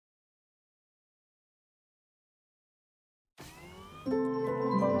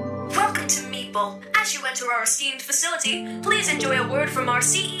people. As you enter our esteemed facility, please enjoy a word from our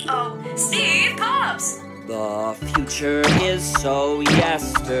CEO, Steve Pops. The future is so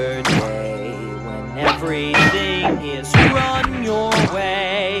yesterday, when everything is run your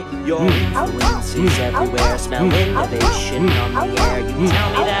way. Your influence is everywhere, smell innovation on the air. You tell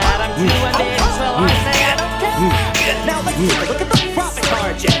me that I'm too ambitious, well I say I don't care. Now let's take a look at the profit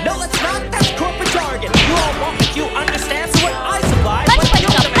margin. No, let's not, that's corporate jargon. You all want me to understand, so what I supply, what you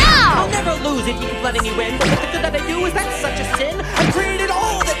demand. I'll never lose if you keep letting me win, but what the good that I do is that such a sin. I created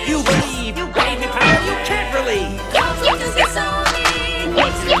all that you believe. You gave me power you can't relieve.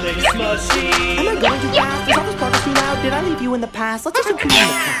 What's your latest machine? Am I going too fast? Is all this progress too loud? Did I leave you in the past? Let's just include in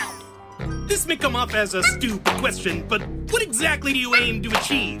the crowd. This may come off as a stupid question, but what exactly do you aim to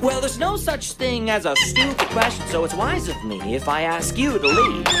achieve? Well, there's no such thing as a stupid question, so it's wise of me if I ask you to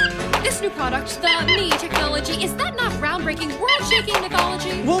lead. This new product, the Me technology, is that not groundbreaking, world-shaking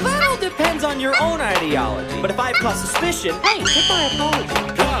mythology? Well, that all depends on your own ideology. But if I have cause suspicion, hey, take my apology.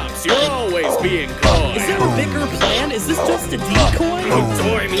 Cops, you're always being coy. Is there a bigger plan? Is this just a decoy? Don't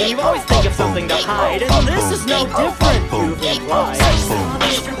toy me. You always think of something to hide, and this is no different, you've implied.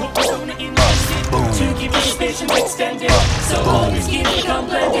 To keep the suspicions extended, so all these schemes become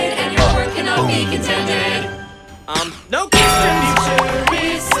blended, and your work cannot be contended. No question. Future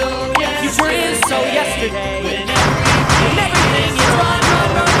is so Future is so yesterday.